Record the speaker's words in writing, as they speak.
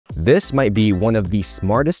This might be one of the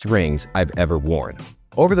smartest rings I've ever worn.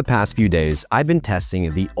 Over the past few days, I've been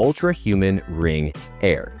testing the Ultrahuman Ring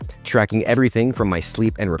AIR, tracking everything from my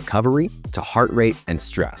sleep and recovery to heart rate and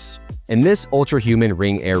stress. In this Ultrahuman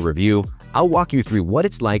Ring AIR review, I'll walk you through what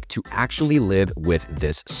it's like to actually live with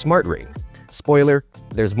this smart ring. Spoiler,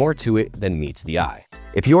 there's more to it than meets the eye.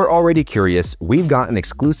 If you're already curious, we've got an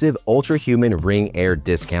exclusive Ultrahuman Ring AIR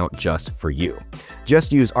discount just for you.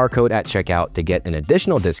 Just use our code at checkout to get an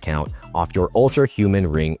additional discount off your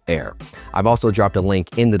Ultrahuman Ring AIR. I've also dropped a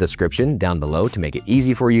link in the description down below to make it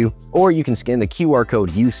easy for you, or you can scan the QR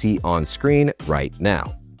code you see on screen right now.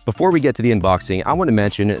 Before we get to the unboxing, I want to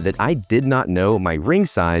mention that I did not know my ring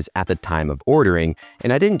size at the time of ordering,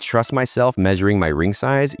 and I didn't trust myself measuring my ring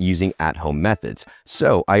size using at-home methods.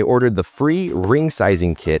 So I ordered the free ring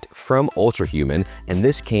sizing kit from Ultrahuman, and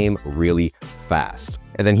this came really fast.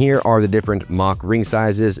 And then here are the different mock ring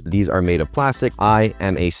sizes. These are made of plastic. I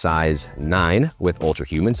am a size 9 with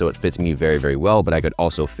Ultrahuman, so it fits me very, very well, but I could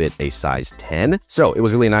also fit a size 10. So it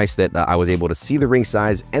was really nice that I was able to see the ring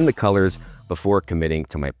size and the colors before committing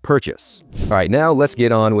to my purchase. All right, now let's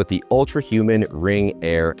get on with the Ultrahuman Ring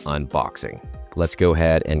AIR unboxing. Let's go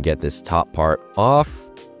ahead and get this top part off.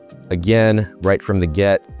 Again, right from the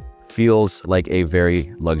get, feels like a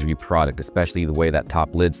very luxury product, especially the way that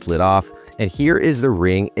top lid slid off. And here is the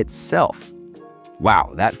ring itself.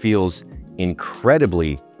 Wow, that feels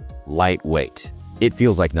incredibly lightweight. It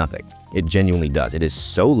feels like nothing. It genuinely does. It is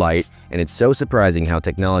so light, and it's so surprising how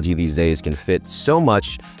technology these days can fit so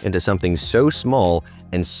much into something so small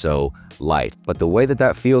and so light. But the way that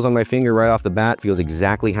that feels on my finger right off the bat feels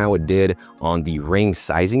exactly how it did on the ring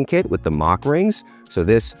sizing kit with the mock rings. So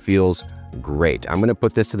this feels great. I'm gonna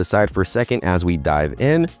put this to the side for a second as we dive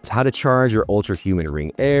in. It's how to charge your Ultrahuman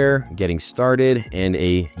Ring AIR, getting started, and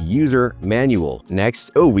a user manual.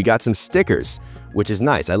 Next, oh, we got some stickers, which is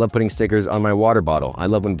nice. I love putting stickers on my water bottle. I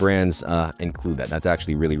love when brands include that. That's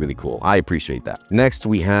actually really, really cool. I appreciate that. Next,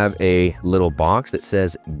 we have a little box that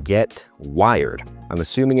says Get Wired. I'm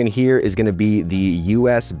assuming in here is gonna be the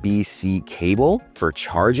USB-C cable for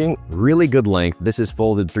charging. Really good length. This is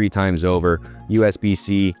folded 3 times over,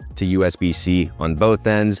 USB-C to USB-C on both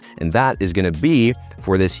ends. And that is gonna be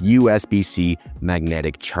for this USB-C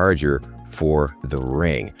magnetic charger for the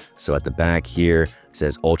ring. So at the back here, it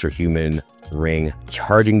says Ultrahuman Ring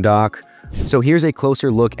charging dock. So here's a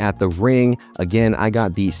closer look at the ring. Again, I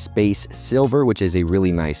got the Space Silver, which is a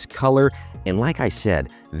really nice color. And like I said,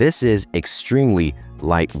 this is extremely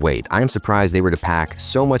lightweight. I'm surprised they were to pack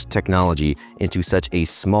so much technology into such a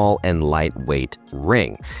small and lightweight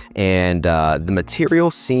ring. And the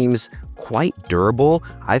material seems quite durable.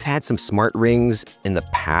 I've had some smart rings in the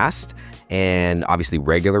past, and obviously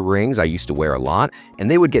regular rings I used to wear a lot, and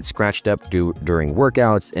they would get scratched up during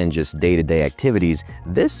workouts and just day-to-day activities.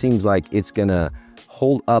 This seems like it's gonna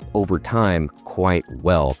hold up over time quite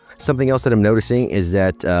well. Something else that I'm noticing is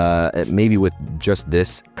that maybe with just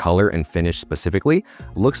this color and finish specifically,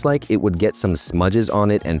 looks like it would get some smudges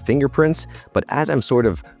on it and fingerprints, but as I'm sort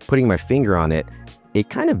of putting my finger on it, it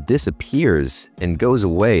kind of disappears and goes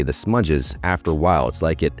away, the smudges, after a while. It's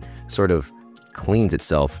like it sort of cleans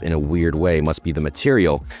itself in a weird way. Must be the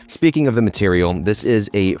material. Speaking of the material, this is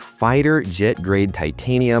a fighter jet grade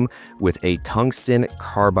titanium with a tungsten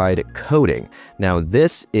carbide coating. Now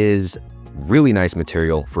this is really nice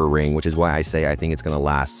material for a ring, which is why I say I think it's going to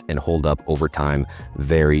last and hold up over time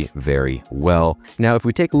very, very well. Now, if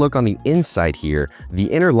we take a look on the inside here, the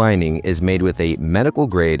inner lining is made with a medical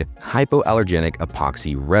grade hypoallergenic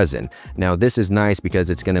epoxy resin. Now, this is nice because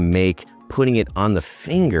it's going to make putting it on the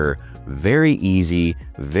finger very easy,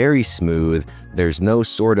 very smooth. There's no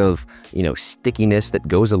sort of, stickiness that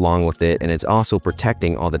goes along with it. And it's also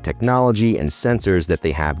protecting all the technology and sensors that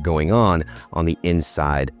they have going on the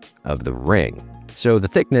inside of the ring. So the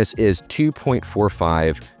thickness is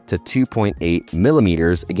 2.45 to 2.8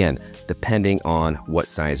 millimeters, again, depending on what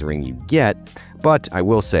size ring you get. But I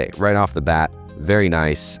will say right off the bat, very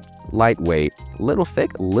nice. Lightweight, little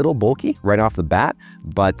thick, little bulky right off the bat.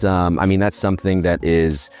 But I mean, that's something that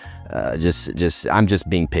is I'm just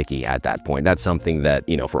being picky at that point. That's something that,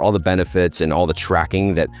 for all the benefits and all the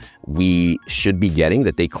tracking that we should be getting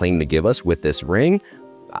that they claim to give us with this ring,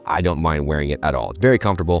 I don't mind wearing it at all. It's very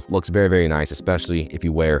comfortable, looks very, very nice, especially if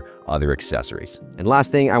you wear other accessories. And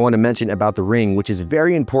last thing I want to mention about the ring, which is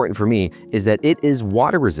very important for me, is that it is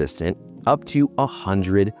water resistant up to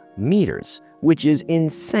 100 meters. Which is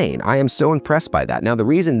insane. I am so impressed by that. Now, the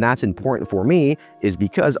reason that's important for me is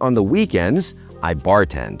because on the weekends, I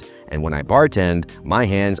bartend. And when I bartend, my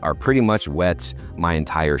hands are pretty much wet my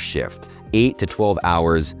entire shift. 8 to 12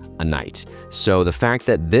 hours a night. So the fact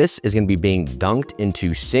that this is going to be being dunked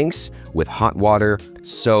into sinks with hot water,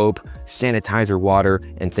 soap, sanitizer water,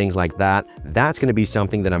 and things like that, that's going to be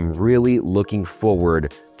something that I'm really looking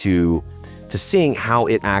forward to seeing how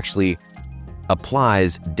it actually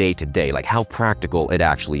applies day to day, like how practical it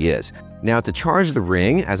actually is. Now, to charge the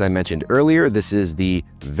ring, as I mentioned earlier, this is the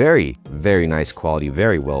very, very nice quality,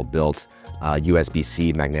 very well built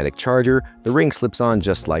USB-C magnetic charger. The ring slips on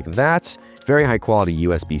just like that. Very high quality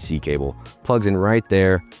USB-C cable. Plugs in right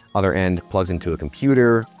there. Other end plugs into a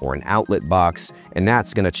computer or an outlet box, and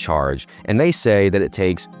that's gonna charge. And they say that it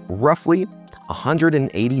takes roughly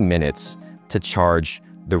 180 minutes to charge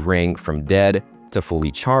the ring from dead to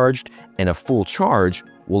fully charged, and a full charge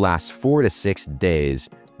will last 4 to 6 days,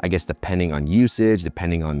 I guess depending on usage,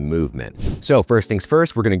 depending on movement. So first things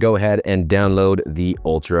first, we're gonna go ahead and download the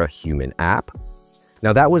Ultrahuman app.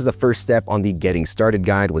 Now that was the first step on the getting started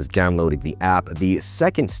guide, was downloading the app. The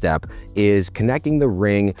second step is connecting the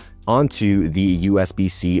ring onto the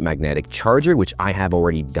USB-C magnetic charger, which I have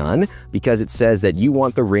already done because it says that you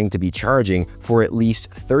want the ring to be charging for at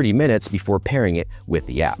least 30 minutes before pairing it with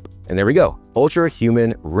the app. And there we go,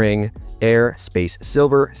 Ultrahuman Ring AIR space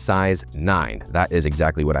silver size 9. That is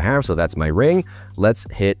exactly what I have, so that's my ring. Let's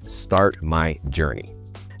hit start my journey.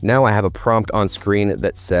 Now I have a prompt on screen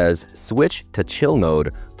that says switch to chill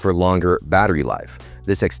mode for longer battery life.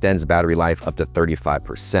 This extends battery life up to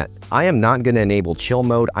 35%. I am not going to enable chill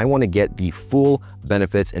mode. I want to get the full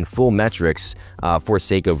benefits and full metrics for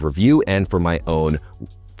sake of review and for my own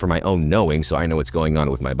knowing, so I know what's going on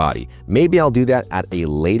with my body. Maybe I'll do that at a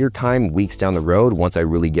later time, weeks down the road, once I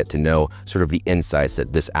really get to know sort of the insights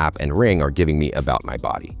that this app and ring are giving me about my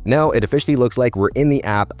body. Now, it officially looks like we're in the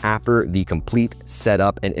app after the complete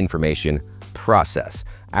setup and information process.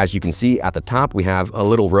 As you can see at the top, we have a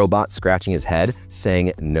little robot scratching his head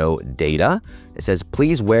saying no data. It says,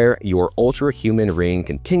 please wear your Ultrahuman ring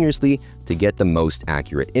continuously to get the most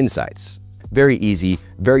accurate insights. Very easy,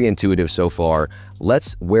 very intuitive so far.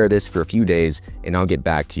 Let's wear this for a few days and I'll get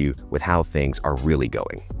back to you with how things are really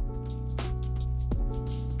going.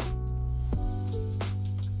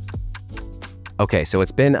 Okay, so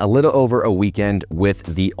it's been a little over a weekend with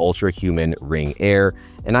the Ultrahuman Ring AIR,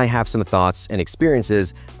 and I have some thoughts and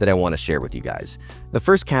experiences that I want to share with you guys. The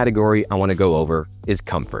first category I want to go over is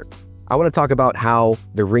comfort. I want to talk about how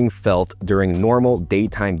the ring felt during normal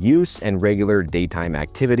daytime use and regular daytime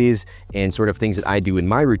activities and sort of things that I do in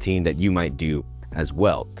my routine that you might do as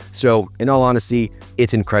well. So in all honesty,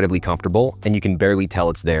 it's incredibly comfortable and you can barely tell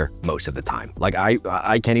it's there most of the time. Like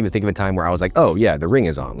I can't even think of a time where I was like, oh yeah, the ring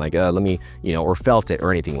is on, like let me, or felt it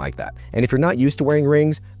or anything like that. And if you're not used to wearing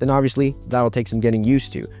rings, then obviously that'll take some getting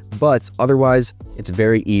used to. But otherwise, it's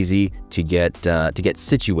very easy to get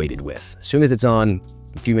situated with. As soon as it's on,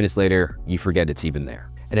 a few minutes later, you forget it's even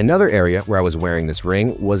there. And another area where I was wearing this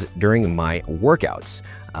ring was during my workouts,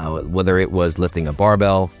 whether it was lifting a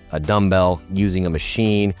barbell, a dumbbell, using a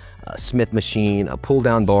machine, a Smith machine, a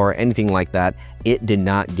pull-down bar, anything like that. It did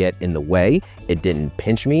not get in the way. It didn't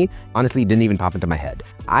pinch me. Honestly, it didn't even pop into my head.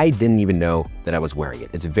 I didn't even know that I was wearing it.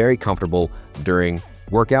 It's very comfortable during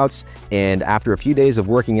workouts, and after a few days of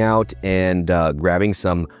working out and grabbing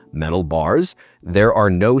some metal bars, there are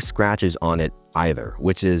no scratches on it either,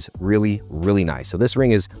 which is really, really nice. So this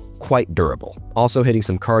ring is quite durable. Also hitting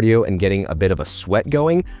some cardio and getting a bit of a sweat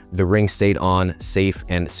going, the ring stayed on safe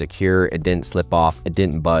and secure. It didn't slip off, it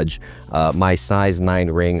didn't budge. My size 9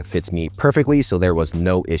 ring fits me perfectly, so there was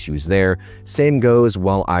no issues there. Same goes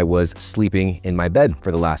while I was sleeping in my bed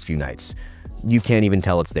for the last few nights. You can't even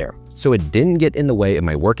tell it's there. So it didn't get in the way of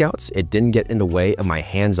my workouts, it didn't get in the way of my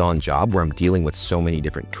hands-on job where I'm dealing with so many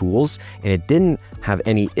different tools, and it didn't have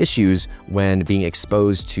any issues when being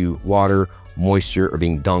exposed to water, moisture, or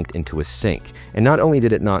being dunked into a sink. And not only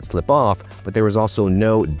did it not slip off, but there was also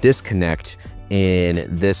no disconnect in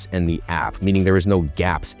this and the app, meaning there was no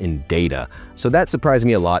gaps in data. So that surprised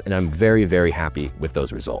me a lot, and I'm very, very happy with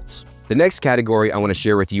those results. The next category I want to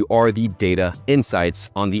share with you are the data insights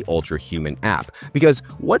on the Ultrahuman app. Because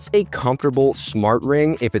what's a comfortable smart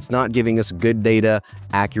ring if it's not giving us good data,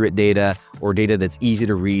 accurate data, or data that's easy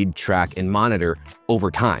to read, track, and monitor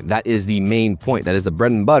over time? That is the main point. That is the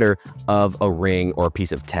bread and butter of a ring or a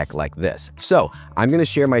piece of tech like this. So I'm going to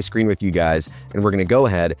share my screen with you guys, and we're going to go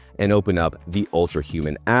ahead and open up the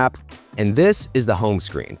Ultrahuman app. And this is the home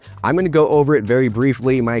screen. I'm going to go over it very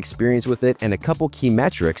briefly, my experience with it, and a couple key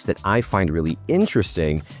metrics that I find really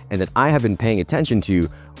interesting and that I have been paying attention to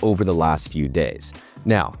over the last few days.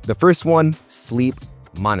 Now, the first one, sleep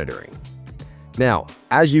monitoring. Now,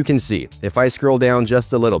 as you can see, if I scroll down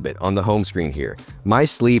just a little bit on the home screen here, my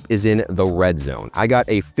sleep is in the red zone. I got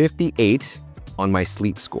a 58 on my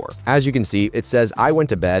sleep score. As you can see, it says I went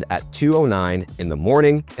to bed at 2:09 in the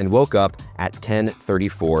morning and woke up at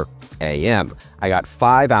 10:34 a.m. I got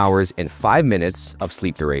 5 hours and 5 minutes of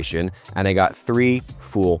sleep duration, and I got 3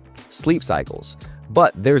 full sleep cycles.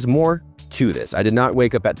 But there's more to this. I did not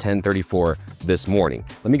wake up at 10:34 this morning.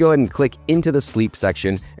 Let me go ahead and click into the sleep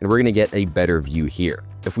section, and we're gonna get a better view here.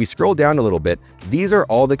 If we scroll down a little bit, these are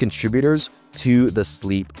all the contributors to the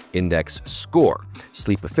sleep index score.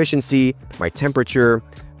 Sleep efficiency, my temperature,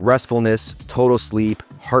 restfulness, total sleep,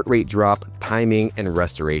 heart rate drop, timing, and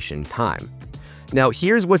restoration time. Now,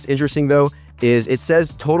 here's what's interesting though, is it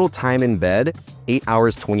says total time in bed, 8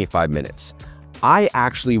 hours, 25 minutes. I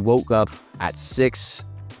actually woke up at 6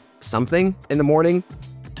 something in the morning,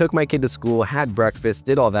 took my kid to school, had breakfast,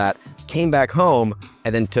 did all that, came back home,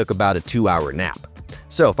 and then took about a 2-hour nap.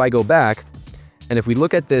 So if I go back, and if we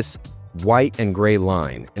look at this white and gray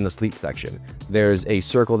line in the sleep section, there's a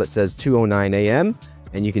circle that says 2:09 a.m.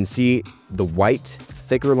 and you can see the white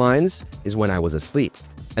thicker lines is when I was asleep.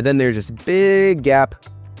 And then there's this big gap,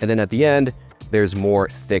 and then at the end, there's more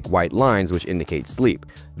thick white lines which indicate sleep.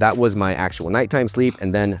 That was my actual nighttime sleep,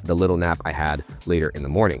 and then the little nap I had later in the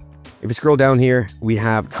morning. If you scroll down here, we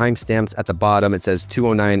have timestamps at the bottom. It says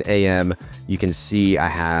 2:09 a.m. You can see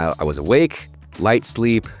I was awake, light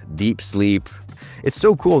sleep, deep sleep. It's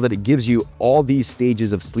so cool that it gives you all these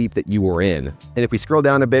stages of sleep that you were in. And if we scroll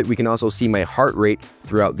down a bit, we can also see my heart rate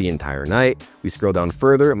throughout the entire night. We scroll down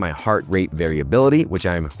further, my heart rate variability, which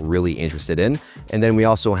I'm really interested in. And then we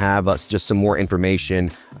also have just some more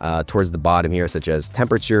information towards the bottom here, such as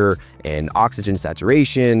temperature and oxygen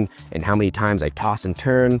saturation and how many times I toss and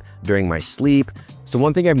turn during my sleep. So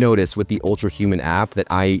one thing I've noticed with the Ultrahuman app that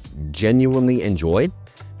I genuinely enjoy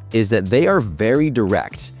is that they are very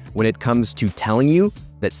direct when it comes to telling you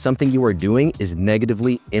that something you are doing is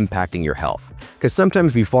negatively impacting your health. Because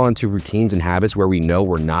sometimes we fall into routines and habits where we know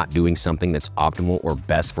we're not doing something that's optimal or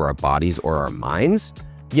best for our bodies or our minds,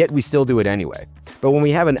 yet we still do it anyway. But when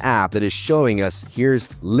we have an app that is showing us, here's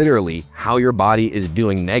literally how your body is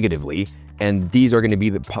doing negatively, and these are going to be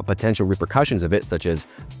the potential repercussions of it, such as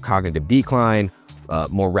cognitive decline,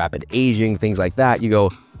 more rapid aging, things like that, you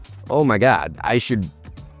go, oh my God, I should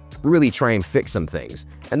really try and fix some things.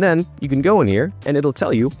 And then you can go in here and it'll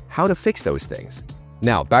tell you how to fix those things.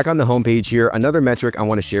 Now, back on the homepage here, another metric I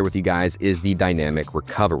want to share with you guys is the dynamic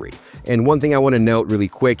recovery. And one thing I want to note really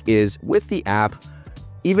quick is with the app,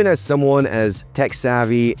 even as someone as tech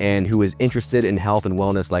savvy and who is interested in health and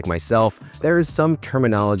wellness like myself, there is some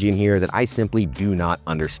terminology in here that I simply do not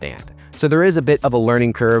understand. So there is a bit of a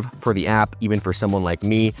learning curve for the app, even for someone like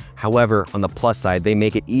me. However, on the plus side, they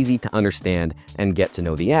make it easy to understand and get to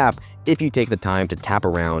know the app if you take the time to tap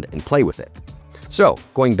around and play with it. So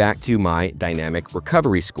going back to my dynamic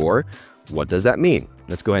recovery score, what does that mean?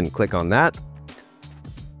 Let's go ahead and click on that.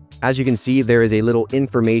 As you can see, there is a little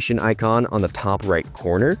information icon on the top right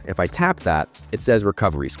corner. If I tap that, it says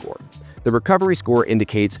recovery score. The recovery score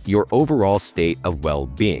indicates your overall state of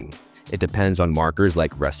well-being. It depends on markers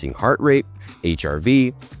like resting heart rate,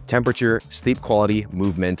 HRV, temperature, sleep quality,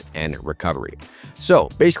 movement, and recovery. So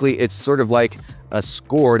basically, it's sort of like a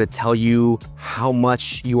score to tell you how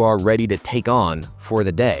much you are ready to take on for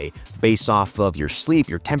the day based off of your sleep,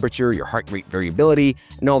 your temperature, your heart rate variability,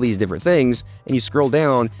 and all these different things. And you scroll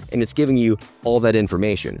down and it's giving you all that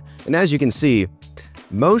information. And as you can see,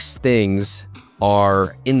 most things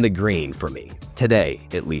are in the green for me, today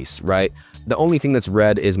at least, right? The only thing that's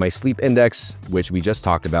red is my sleep index, which we just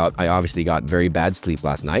talked about. I obviously got very bad sleep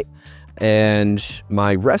last night. And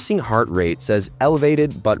my resting heart rate says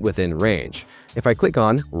elevated but within range. If I click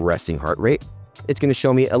on resting heart rate, it's going to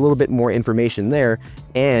show me a little bit more information there,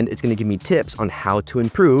 and it's going to give me tips on how to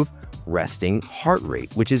improve resting heart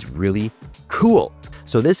rate, which is really cool.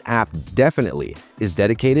 So this app definitely is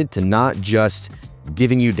dedicated to not just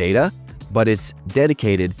giving you data, but it's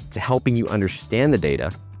dedicated to helping you understand the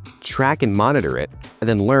data, track and monitor it, and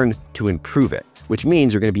then learn to improve it, which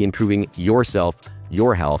means you're going to be improving yourself,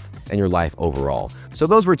 your health, and your life overall. So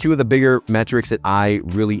those were two of the bigger metrics that I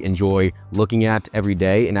really enjoy looking at every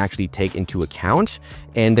day and actually take into account.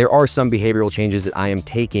 And there are some behavioral changes that I am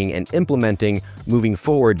taking and implementing moving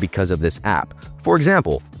forward because of this app. For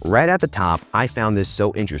example, right at the top, I found this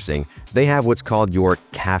so interesting. They have what's called your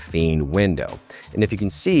caffeine window. And if you can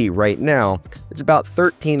see right now, it's about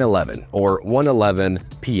 13:11 or 1:11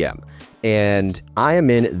 p.m. And I am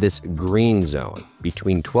in this green zone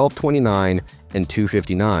between 12:29 and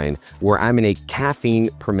 2:59, where I'm in a caffeine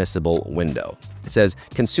permissible window. It says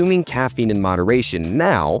consuming caffeine in moderation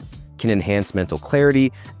now can enhance mental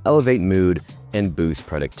clarity, elevate mood, and boost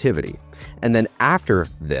productivity. And then after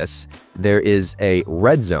this, there is a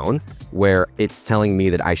red zone where it's telling me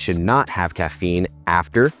that I should not have caffeine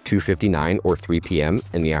after 2:59 or 3 p.m.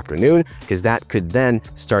 in the afternoon, because that could then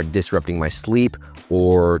start disrupting my sleep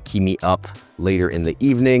or keep me up later in the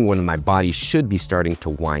evening when my body should be starting to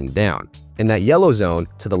wind down. And that yellow zone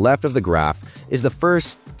to the left of the graph is the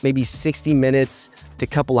first maybe 60 minutes to a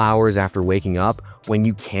couple hours after waking up. When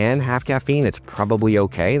you can have caffeine, it's probably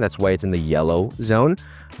okay. That's why it's in the yellow zone,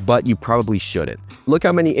 but you probably shouldn't. Look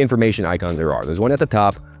how many information icons there are. There's one at the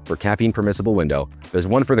top for caffeine permissible window, there's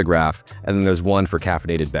one for the graph, and then there's one for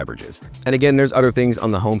caffeinated beverages. And again, there's other things on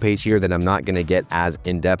the homepage here that I'm not gonna get as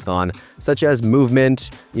in-depth on, such as movement,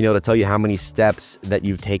 to tell you how many steps that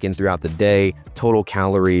you've taken throughout the day, total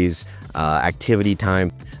calories, activity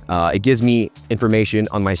time. It gives me information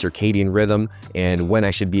on my circadian rhythm and when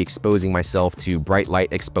I should be exposing myself to bright light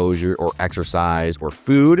exposure or exercise or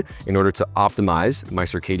food in order to optimize my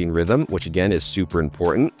circadian rhythm, which again is super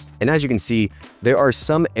important. And as you can see, there are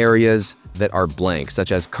some areas that are blank,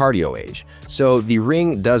 such as cardio age. So the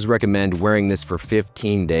Ring does recommend wearing this for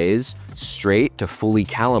 15 days straight to fully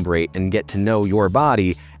calibrate and get to know your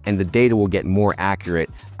body, and the data will get more accurate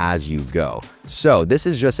as you go. So this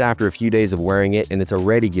is just after a few days of wearing it, and it's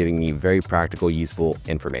already giving me very practical, useful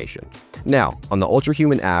information. Now, on the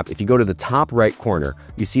Ultrahuman app, if you go to the top right corner,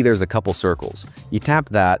 you see there's a couple circles. You tap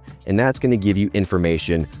that, and that's gonna give you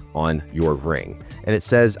information on your Ring. And it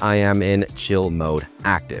says I am in chill mode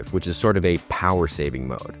active, which is sort of a power saving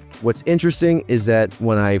mode. What's interesting is that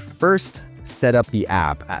when I first set up the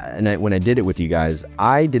app, and when I did it with you guys,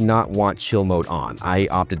 I did not want chill mode on. I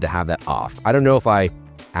opted to have that off. I don't know if I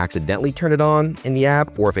accidentally turned it on in the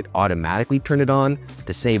app or if it automatically turned it on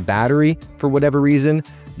to save battery for whatever reason,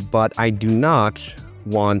 but I do not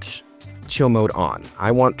want chill mode on.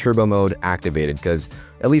 I want turbo mode activated because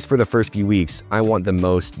at least for the first few weeks, I want the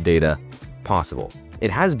most data possible. It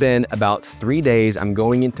has been about 3 days. I'm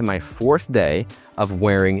going into my 4th day of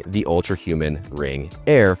wearing the Ultrahuman Ring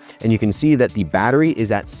AIR, and you can see that the battery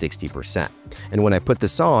is at 60%. And when I put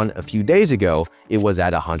this on a few days ago, it was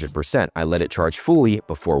at 100%. I let it charge fully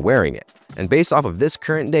before wearing it. And based off of this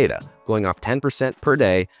current data, going off 10% per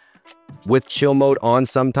day, with chill mode on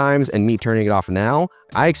sometimes and me turning it off now,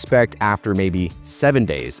 I expect after maybe 7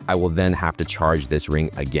 days, I will then have to charge this Ring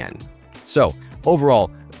again. So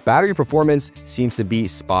overall, battery performance seems to be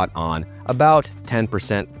spot on, about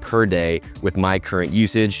 10% per day with my current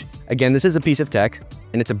usage. Again, this is a piece of tech,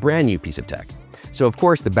 and it's a brand new piece of tech. So of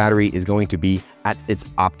course, the battery is going to be at its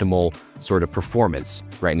optimal sort of performance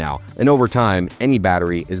right now. And over time, any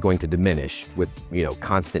battery is going to diminish with,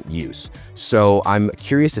 constant use. So I'm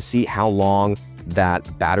curious to see how long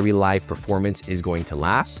that battery life performance is going to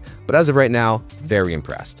last. But as of right now, very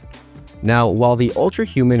impressed. Now, while the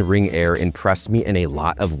Ultrahuman Ring AIR impressed me in a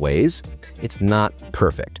lot of ways, it's not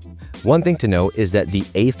perfect. One thing to note is that the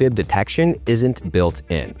AFib detection isn't built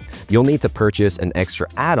in. You'll need to purchase an extra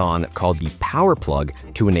add-on called the Power Plug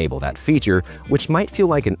to enable that feature, which might feel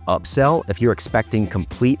like an upsell if you're expecting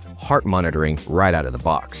complete heart monitoring right out of the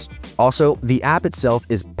box. Also, the app itself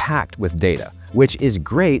is packed with data, which is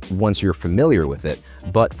great once you're familiar with it,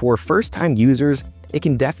 but for first-time users, it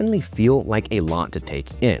can definitely feel like a lot to take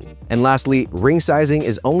in. And lastly, ring sizing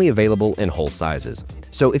is only available in whole sizes.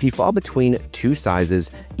 So if you fall between 2 sizes,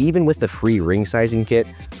 even with the free ring sizing kit,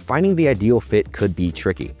 finding the ideal fit could be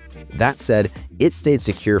tricky. That said, it stayed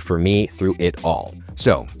secure for me through it all.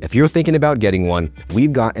 So if you're thinking about getting one,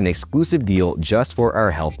 we've got an exclusive deal just for our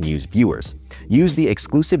Health News viewers. Use the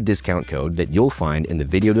exclusive discount code that you'll find in the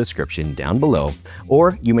video description down below,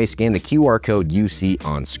 or you may scan the QR code you see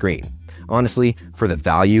on screen. Honestly, for the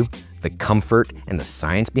value, the comfort, and the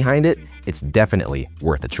science behind it, it's definitely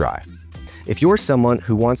worth a try. If you're someone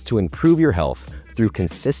who wants to improve your health through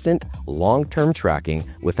consistent, long-term tracking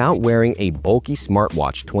without wearing a bulky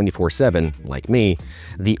smartwatch 24/7 like me,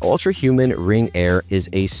 the Ultrahuman Ring AIR is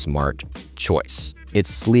a smart choice. It's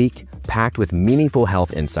sleek, packed with meaningful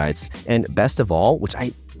health insights, and best of all,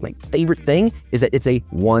 my favorite thing is that it's a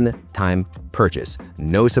one-time purchase.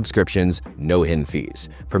 No subscriptions, no hidden fees.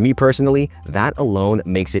 For me personally, that alone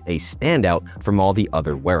makes it a standout from all the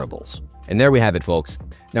other wearables. And there we have it, folks.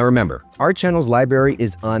 Now remember, our channel's library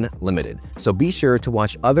is unlimited, so be sure to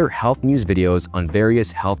watch other health news videos on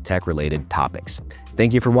various health tech related topics.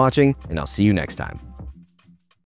 Thank you for watching, and I'll see you next time.